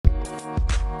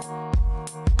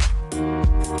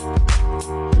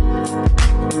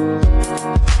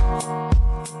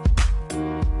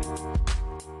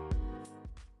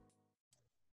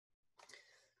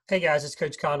Hey guys, it's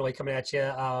Coach Conway coming at you.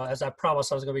 As I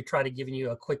promised, I was going to be trying to giving you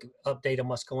a quick update on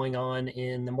what's going on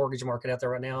in the mortgage market out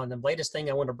there right now. And the latest thing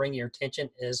I want to bring your attention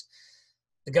is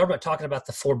the government talking about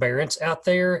the forbearance out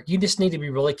there. You just need to be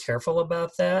really careful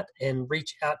about that and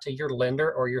reach out to your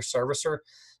lender or your servicer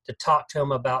to talk to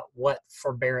them about what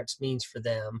forbearance means for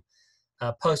them.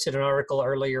 Posted an article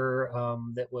earlier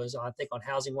that was, I think, on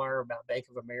Housing Wire about Bank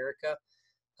of America.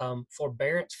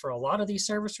 Forbearance for a lot of these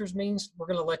servicers means we're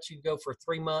going to let you go for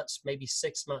 3 months, maybe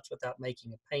 6 months without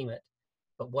making a payment.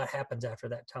 But what happens after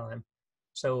that time?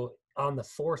 So on the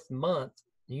fourth month,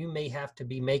 you may have to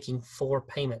be making 4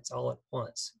 payments all at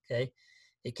once. Okay.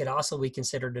 It could also be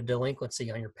considered a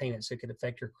delinquency on your payments. So it could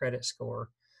affect your credit score.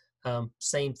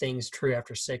 Same thing's true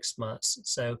after 6 months.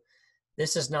 So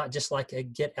this is not just like a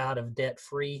get out of debt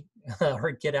free or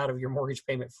get out of your mortgage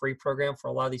payment free program for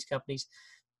a lot of these companies.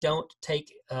 Don't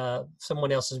take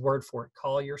someone else's word for it.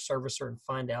 Call your servicer and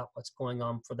find out what's going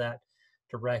on for that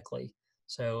directly.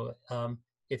 So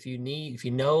if you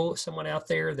know someone out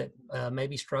there that may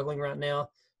be struggling right now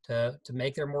to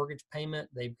make their mortgage payment,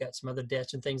 they've got some other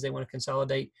debts and things they want to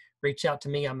consolidate, reach out to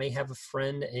me. I may have a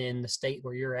friend in the state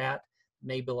where you're at,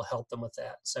 maybe will help them with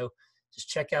that. So just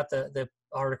check out the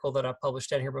article that I published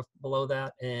down here below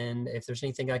that. And if there's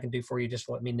anything I can do for you, just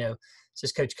let me know. This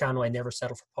is Coach Conway, never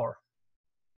settle for par.